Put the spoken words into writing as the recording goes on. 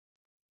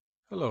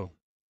Hello.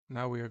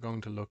 Now we are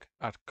going to look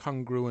at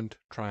congruent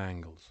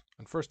triangles.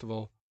 And first of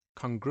all,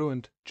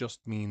 congruent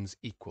just means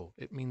equal.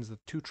 It means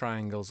that two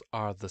triangles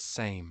are the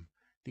same.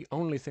 The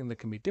only thing that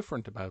can be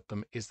different about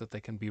them is that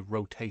they can be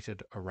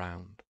rotated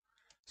around.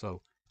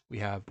 So we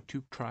have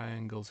two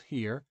triangles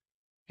here,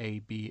 A,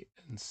 B,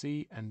 and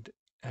C, and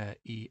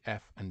E,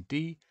 F, and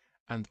D.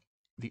 And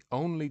the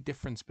only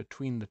difference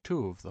between the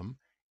two of them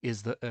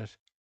is that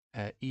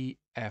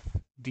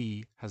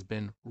EFD has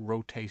been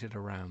rotated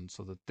around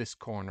so that this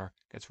corner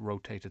gets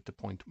rotated to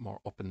point more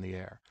up in the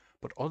air.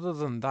 But other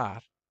than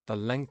that, the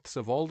lengths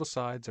of all the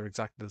sides are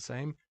exactly the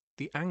same.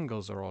 The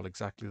angles are all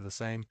exactly the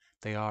same.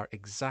 They are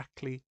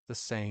exactly the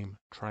same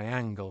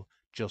triangle,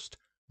 just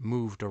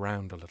moved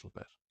around a little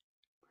bit.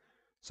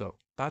 So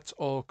that's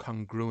all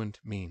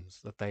congruent means,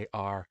 that they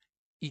are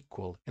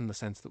equal in the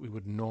sense that we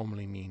would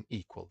normally mean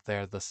equal.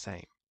 They're the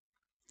same.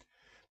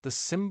 The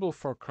symbol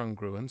for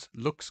congruence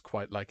looks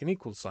quite like an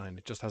equal sign.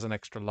 It just has an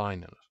extra line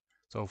in it.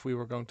 So if we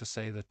were going to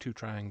say that two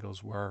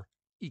triangles were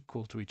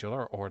equal to each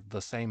other or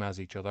the same as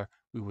each other,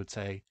 we would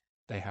say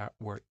they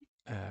were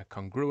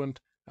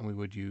congruent, and we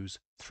would use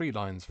 3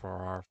 lines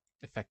for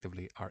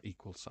effectively our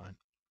equal sign.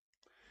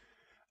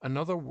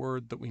 Another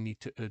word that we need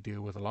to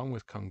deal with along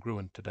with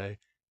congruent today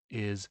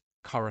is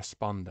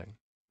corresponding.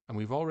 And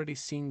we've already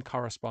seen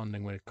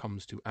corresponding when it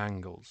comes to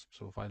angles.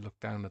 So if I look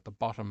down at the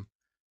bottom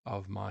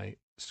of my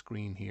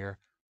screen here,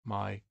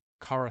 my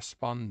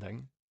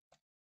corresponding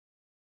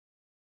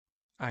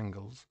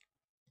angles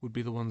would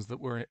be the ones that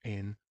were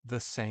in the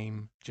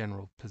same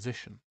general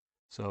position.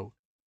 So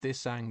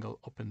this angle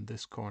up in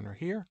this corner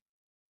here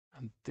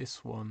and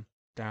this one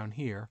down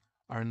here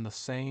are in the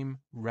same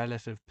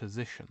relative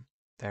position.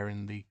 They're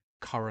in the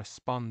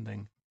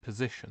corresponding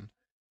position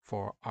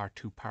for our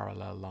two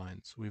parallel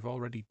lines. We've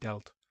already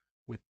dealt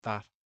with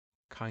that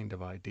kind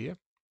of idea.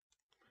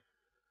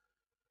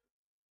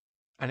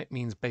 And it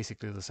means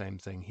basically the same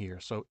thing here.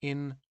 So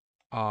in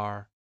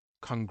our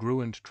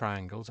congruent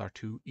triangles, our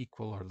two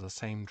equal or the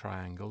same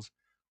triangles,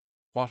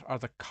 what are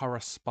the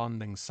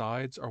corresponding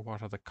sides or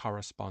what are the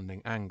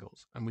corresponding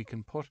angles? And we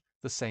can put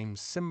the same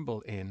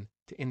symbol in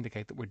to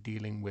indicate that we're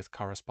dealing with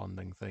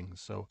corresponding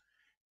things. So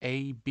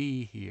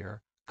AB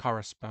here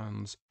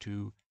corresponds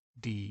to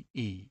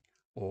DE,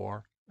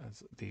 or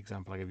as the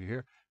example I give you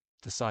here,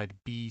 the side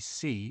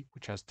BC,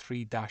 which has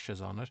 3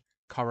 dashes on it,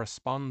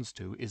 corresponds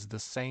to, is the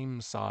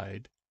same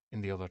side in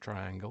the other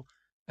triangle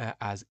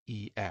as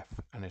EF,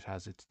 and it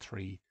has its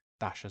 3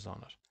 dashes on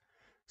it.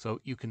 So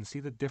you can see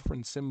the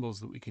different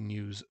symbols that we can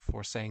use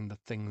for saying that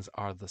things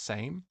are the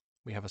same.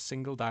 We have a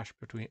single dash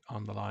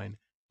on the line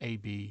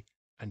AB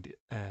and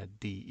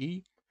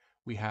DE.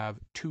 We have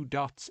 2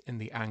 dots in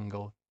the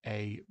angle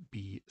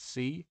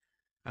ABC,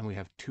 and we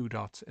have 2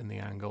 dots in the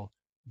angle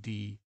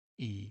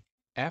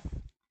DEF.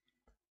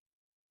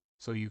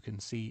 So you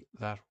can see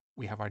that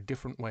we have our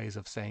different ways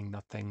of saying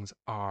that things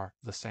are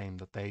the same,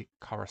 that they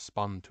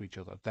correspond to each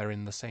other. They're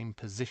in the same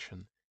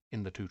position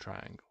in the two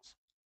triangles.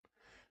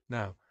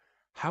 Now,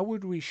 how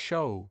would we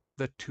show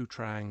that two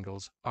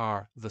triangles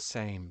are the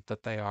same,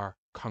 that they are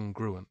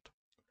congruent?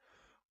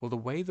 Well, the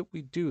way that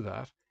we do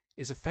that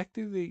is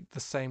effectively the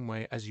same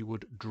way as you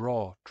would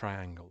draw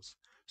triangles.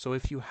 So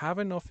if you have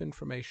enough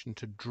information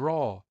to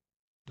draw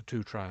the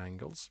two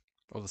triangles,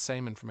 or the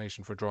same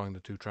information for drawing the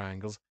two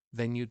triangles,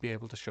 then you'd be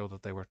able to show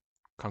that they were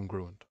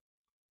congruent.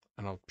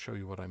 And I'll show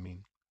you what I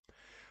mean.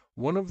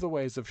 One of the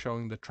ways of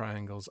showing that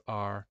triangles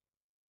are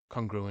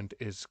congruent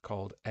is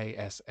called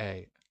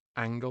ASA,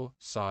 angle,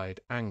 side,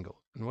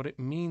 angle. And what it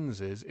means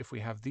is if we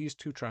have these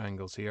two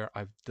triangles here,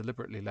 I've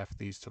deliberately left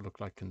these to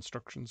look like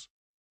constructions.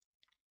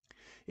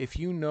 If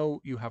you know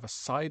you have a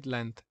side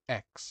length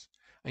x,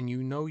 and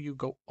you know you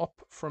go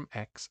up from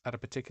x at a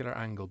particular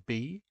angle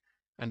B,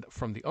 and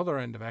from the other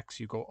end of x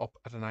you go up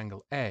at an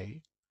angle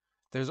A,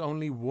 there's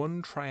only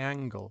one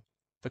triangle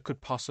that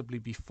could possibly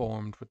be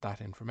formed with that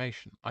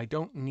information. I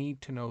don't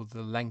need to know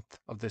the length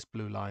of this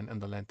blue line and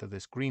the length of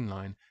this green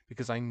line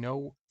because I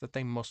know that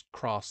they must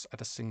cross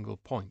at a single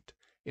point.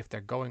 If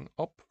they're going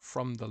up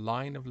from the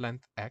line of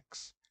length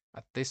x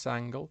at this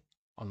angle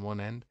on one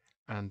end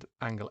and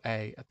angle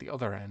A at the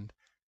other end,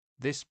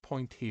 this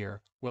point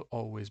here will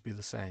always be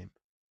the same.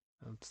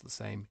 And it's the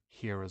same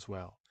here as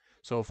well.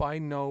 So if I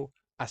know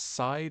a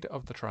side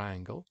of the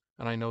triangle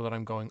and I know that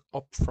I'm going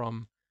up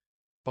from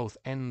both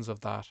ends of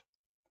that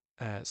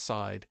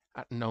side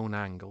at known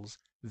angles,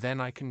 then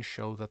I can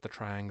show that the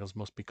triangles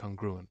must be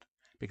congruent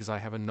because I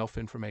have enough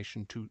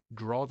information to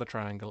draw the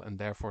triangle and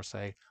therefore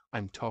say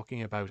I'm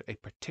talking about a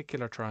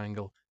particular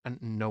triangle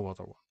and no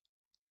other one.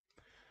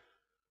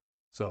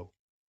 So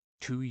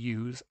to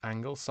use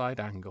angle, side,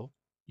 angle,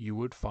 you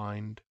would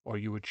find, or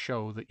you would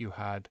show that you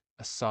had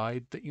a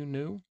side that you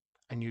knew,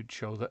 and you'd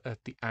show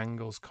that the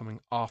angles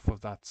coming off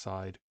of that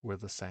side were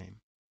the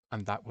same.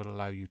 And that would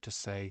allow you to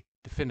say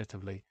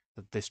definitively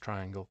that this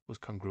triangle was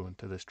congruent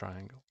to this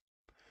triangle.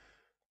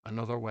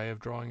 Another way of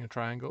drawing a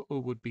triangle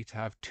would be to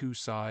have two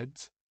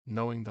sides,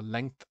 knowing the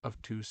length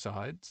of two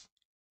sides,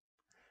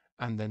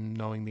 and then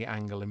knowing the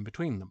angle in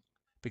between them.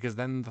 Because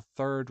then the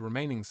third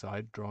remaining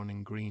side, drawn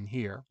in green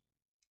here,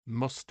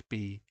 must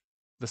be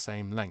the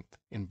same length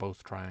in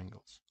both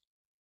triangles.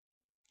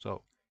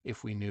 So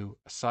if we knew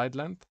a side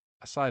length,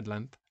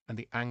 and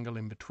the angle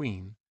in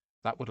between,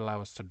 that would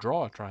allow us to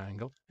draw a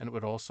triangle, and it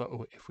would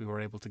also, if we were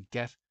able to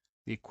get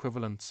the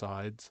equivalent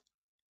sides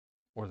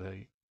or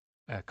the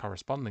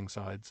corresponding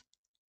sides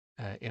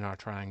in our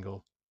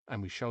triangle,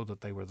 and we showed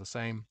that they were the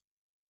same,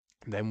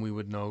 then we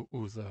would know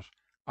that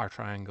our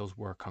triangles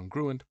were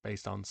congruent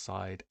based on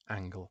side,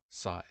 angle,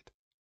 side.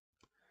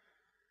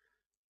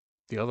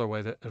 The other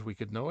way that we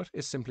could know it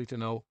is simply to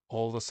know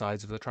all the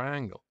sides of the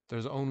triangle.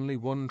 There's only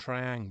one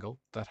triangle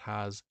that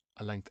has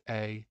a length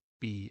A,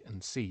 B,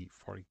 and C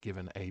for a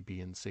given A,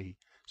 B, and C.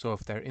 So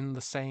if they're in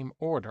the same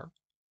order,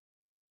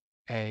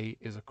 A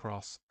is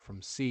across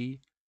from C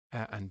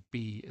and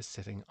B is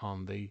sitting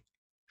on the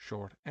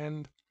short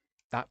end,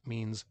 that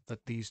means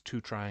that these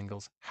two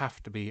triangles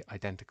have to be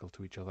identical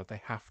to each other.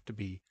 They have to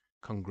be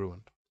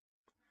congruent.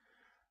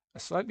 A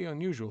slightly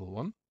unusual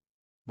one,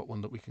 but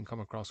one that we can come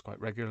across quite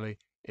regularly,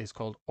 is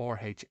called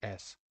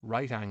RHS,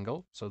 right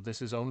angle. So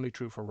this is only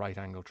true for right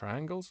angle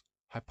triangles,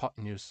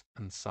 hypotenuse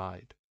and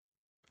side.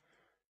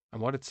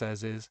 And what it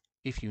says is,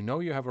 if you know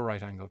you have a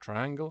right angle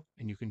triangle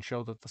and you can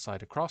show that the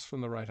side across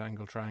from the right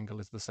angle triangle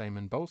is the same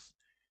in both,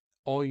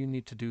 all you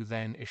need to do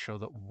then is show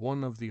that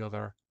one of the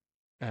other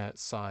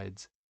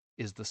sides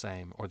is the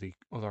same, or the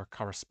other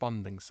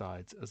corresponding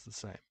sides is the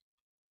same.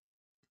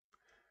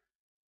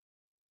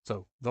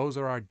 So those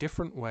are our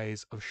different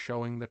ways of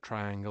showing that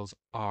triangles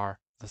are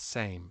the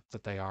same,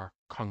 that they are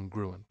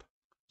congruent.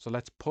 So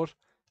let's put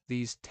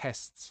these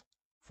tests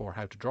for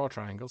how to draw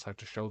triangles, how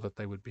to show that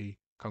they would be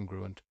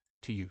congruent,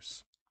 to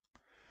use.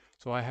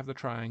 So I have the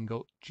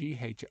triangle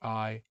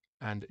GHI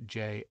and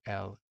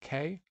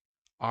JLK.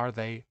 Are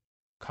they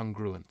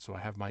congruent? So I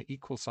have my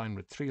equal sign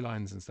with 3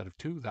 lines instead of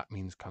 2. That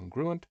means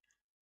congruent.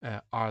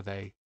 Are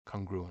they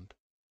congruent?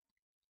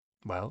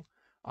 Well,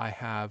 I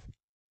have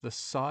the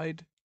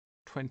side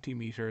 20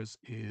 meters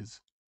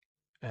is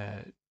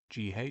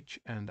GH,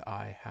 and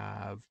I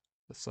have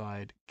the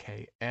side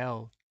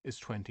KL is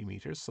 20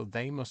 meters, so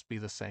they must be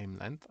the same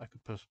length. I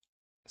could put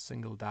a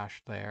single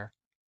dash there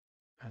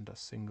and a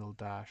single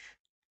dash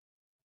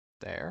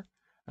there,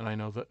 and I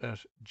know that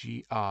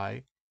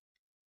GI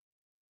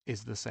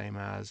is the same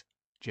as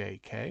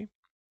JK,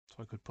 so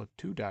I could put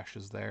 2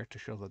 dashes there to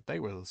show that they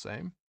were the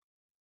same.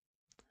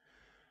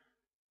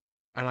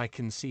 And I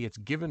can see it's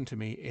given to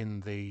me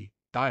in the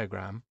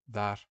diagram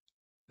that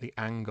the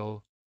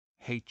angle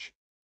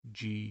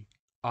HGI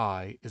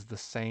is the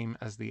same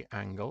as the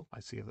angle,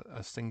 I see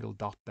a single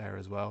dot there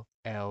as well,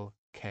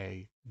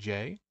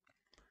 LKJ.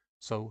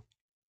 So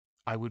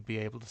I would be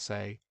able to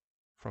say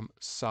from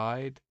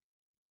side,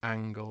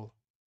 angle,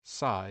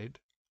 side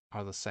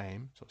are the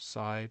same. So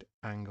side,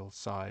 angle,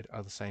 side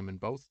are the same in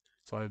both.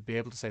 So I would be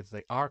able to say that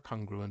they are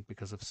congruent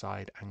because of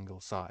side, angle,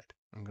 side.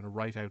 I'm going to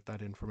write out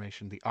that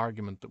information, the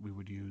argument that we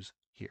would use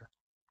here.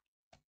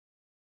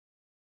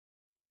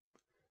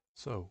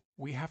 So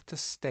we have to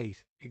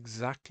state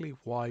exactly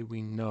why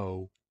we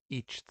know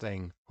each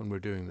thing when we're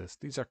doing this.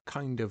 These are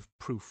kind of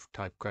proof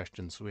type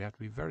questions, so we have to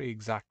be very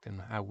exact in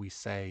how we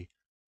say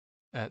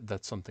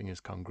that something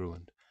is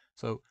congruent.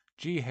 So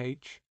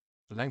GH,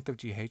 the length of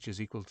GH is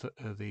equal to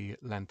the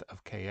length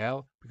of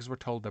KL, because we're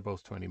told they're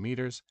both 20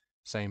 meters.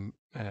 Same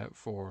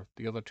for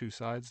the other two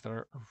sides that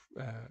are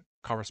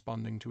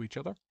corresponding to each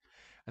other.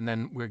 And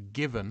then we're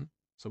given,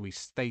 so we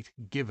state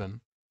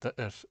given that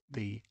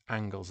the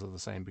angles are the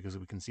same because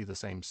we can see the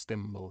same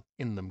symbol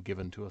in them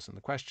given to us in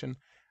the question.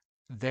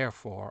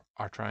 Therefore,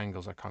 our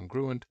triangles are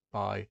congruent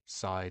by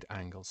side,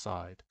 angle,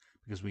 side,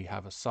 because we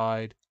have a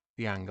side,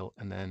 the angle,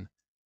 and then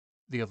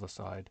the other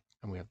side,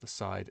 and we have the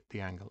side,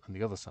 the angle, and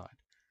the other side.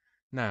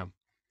 Now,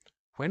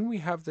 when we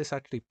have this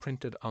actually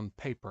printed on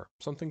paper,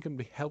 something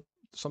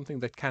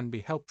that can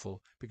be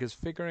helpful, because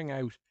figuring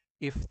out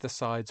if the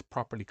sides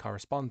properly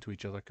correspond to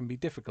each other can be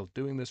difficult.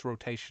 Doing this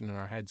rotation in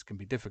our heads can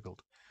be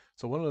difficult.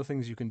 So one of the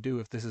things you can do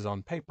if this is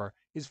on paper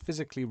is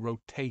physically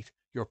rotate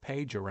your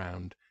page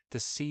around to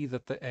see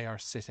that they are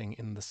sitting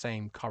in the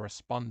same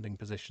corresponding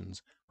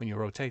positions when you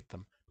rotate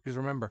them. Because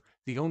remember,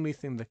 the only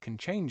thing that can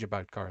change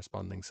about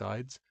corresponding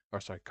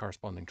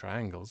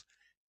triangles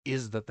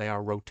is that they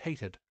are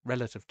rotated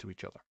relative to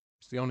each other.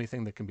 It's the only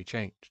thing that can be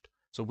changed.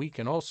 So we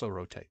can also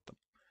rotate them.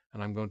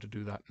 And I'm going to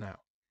do that now.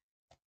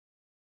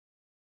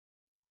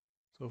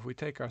 So if we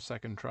take our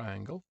second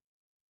triangle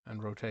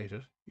and rotate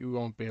it, you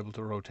won't be able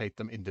to rotate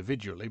them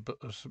individually, but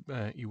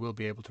you will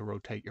be able to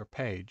rotate your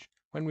page.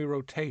 When we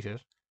rotate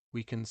it,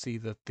 we can see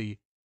that the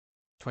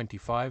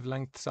 25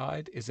 length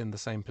side is in the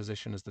same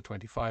position as the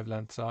 25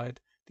 length side.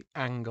 The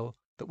angle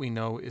that we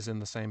know is in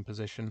the same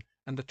position,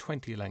 and the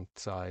 20 length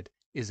side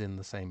is in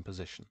the same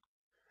position.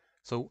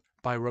 So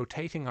by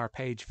rotating our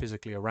page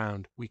physically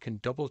around, we can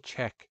double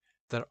check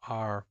that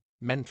our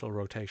mental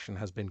rotation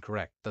has been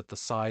correct, that the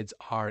sides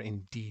are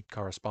indeed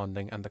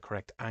corresponding and the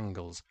correct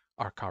angles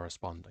are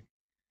corresponding.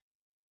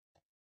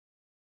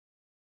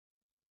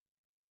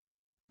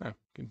 Now,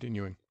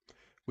 continuing,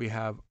 we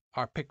have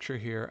our picture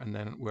here, and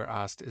then we're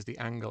asked, is the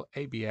angle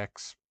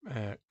ABX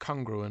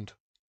congruent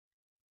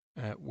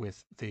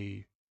with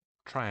the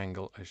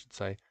triangle, I should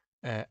say,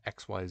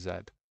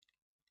 XYZ.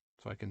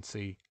 So I can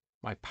see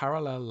my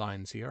parallel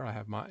lines here. I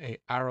have my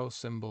arrow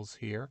symbols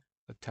here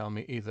that tell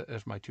me either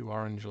if my two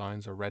orange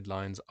lines or red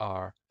lines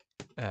are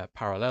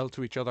parallel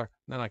to each other.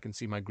 Then I can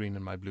see my green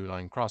and my blue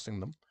line crossing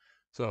them.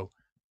 So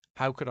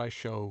how could I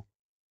show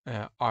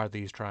are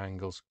these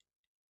triangles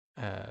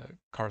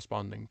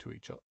corresponding to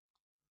each other,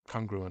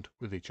 congruent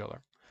with each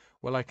other?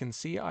 Well, I can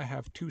see I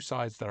have two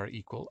sides that are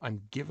equal.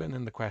 I'm given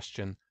in the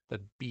question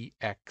that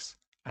BX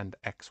and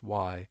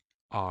XY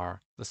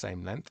are the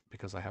same length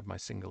because I have my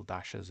single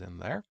dashes in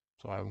there.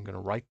 So I'm going to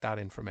write that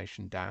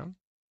information down.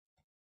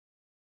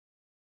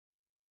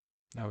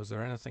 Now, is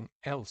there anything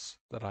else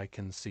that I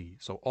can see?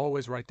 So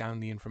always write down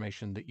the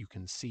information that you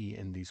can see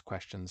in these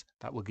questions.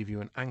 That will give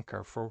you an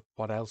anchor for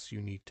what else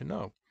you need to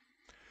know.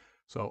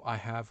 So I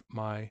have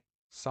my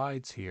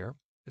sides here.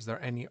 Is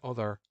there any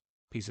other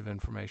piece of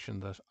information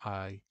that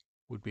I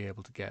would be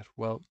able to get?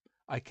 Well,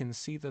 I can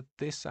see that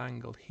this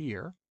angle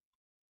here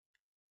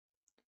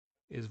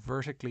is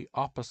vertically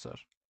opposite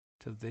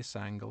to this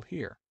angle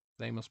here.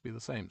 They must be the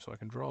same. So I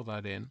can draw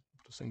that in,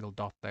 put a single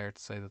dot there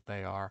to say that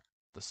they are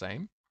the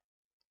same.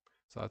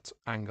 So that's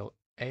angle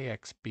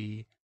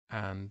AXB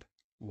and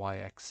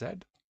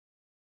YXZ.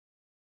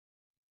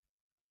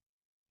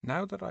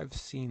 Now that I've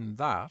seen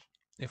that,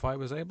 if I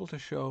was able to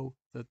show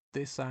that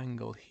this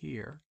angle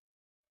here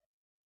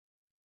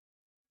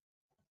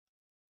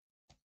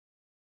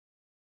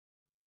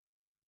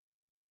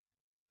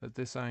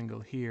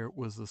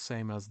was the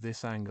same as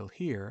this angle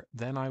here,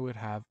 then I would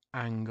have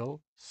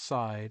angle,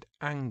 side,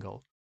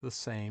 angle the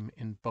same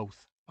in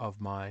both of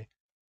my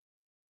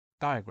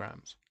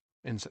diagrams,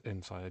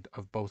 inside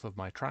of both of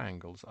my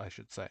triangles, I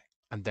should say,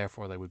 and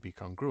therefore they would be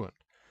congruent.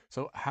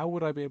 So how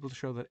would I be able to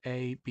show that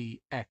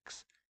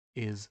ABX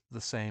is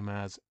the same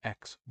as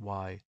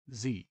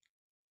XYZ?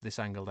 This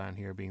angle down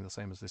here being the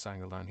same as this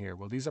angle down here.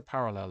 Well, these are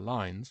parallel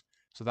lines,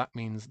 so that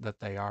means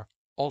that they are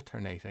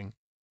alternating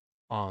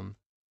on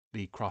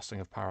the crossing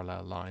of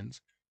parallel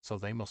lines, so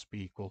they must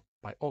be equal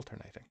by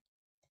alternating.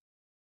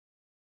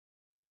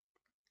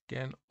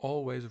 Again,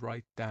 always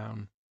write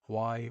down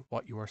why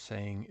what you are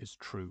saying is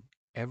true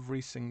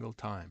every single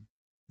time.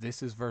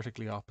 This is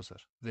vertically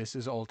opposite. This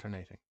is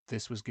alternating.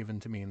 This was given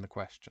to me in the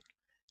question.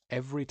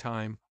 Every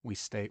time we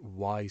state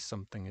why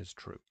something is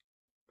true.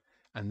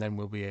 And then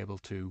we'll be able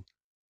to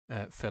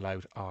fill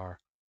out our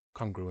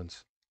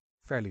congruence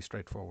fairly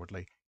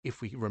straightforwardly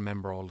if we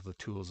remember all of the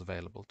tools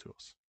available to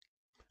us.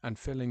 And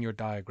fill in your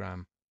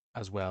diagram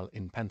as well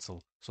in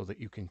pencil so that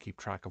you can keep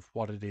track of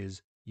what it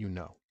is you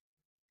know.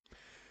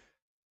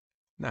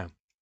 Now,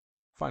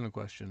 final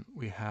question.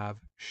 We have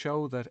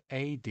show that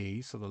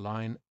AD, so the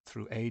line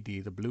through AD,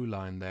 the blue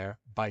line there,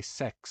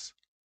 bisects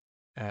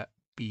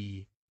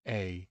BAC.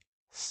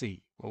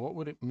 Well, what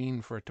would it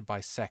mean for it to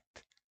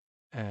bisect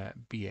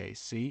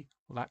BAC?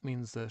 Well, that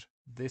means that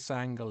this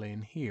angle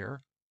in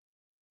here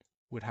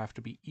would have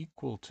to be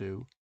equal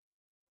to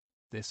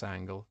this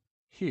angle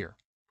here.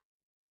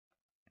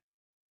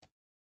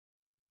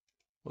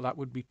 Well, that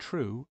would be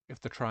true if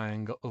the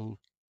triangle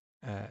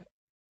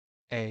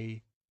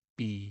ABD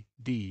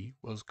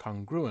was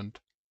congruent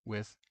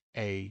with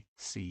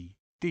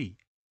ACD.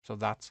 So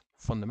that's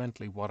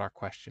fundamentally what our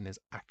question is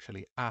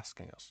actually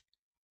asking us.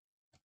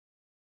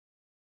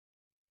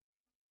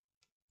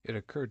 It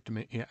occurred to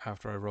me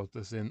after I wrote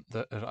this in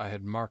that I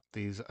had marked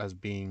these as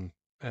being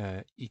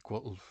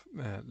equal,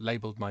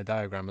 labeled my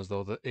diagram as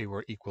though that they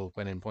were equal,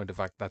 when in point of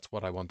fact that's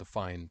what I want to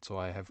find. So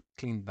I have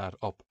cleaned that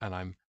up and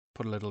I'm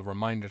put a little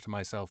reminder to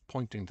myself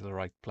pointing to the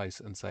right place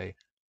and say,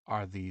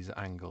 are these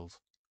angles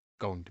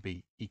going to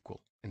be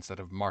equal, instead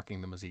of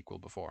marking them as equal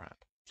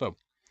beforehand. So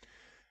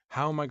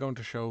how am I going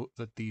to show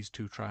that these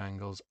two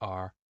triangles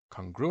are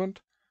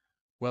congruent?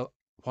 Well,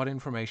 what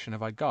information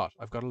have I got?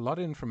 I've got a lot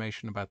of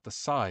information about the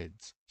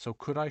sides. So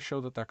could I show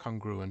that they're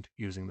congruent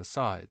using the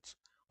sides?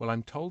 Well,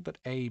 I'm told that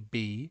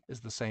AB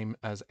is the same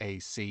as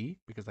AC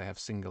because they have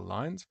single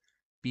lines.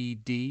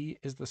 BD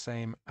is the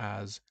same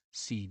as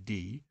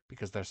CD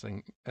because they're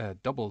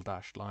double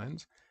dashed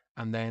lines.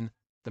 And then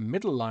the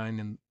middle line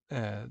in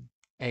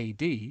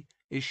AD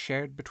is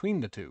shared between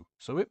the two.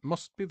 So it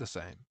must be the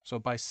same. So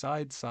by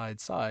side,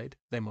 side, side,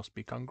 they must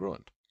be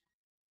congruent.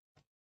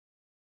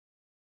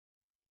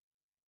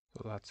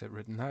 So that's it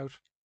written out.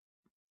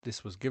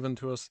 This was given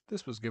to us,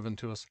 this was given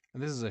to us,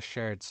 and this is a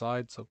shared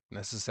side, so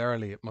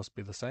necessarily it must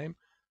be the same.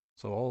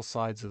 So all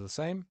sides are the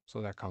same,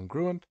 so they're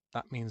congruent.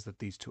 That means that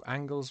these two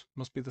angles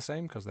must be the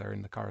same because they're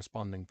in the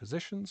corresponding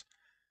positions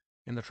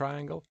in the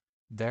triangle.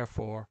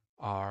 Therefore,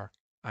 our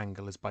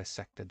angle is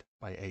bisected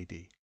by AD.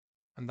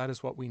 And that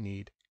is what we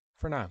need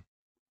for now.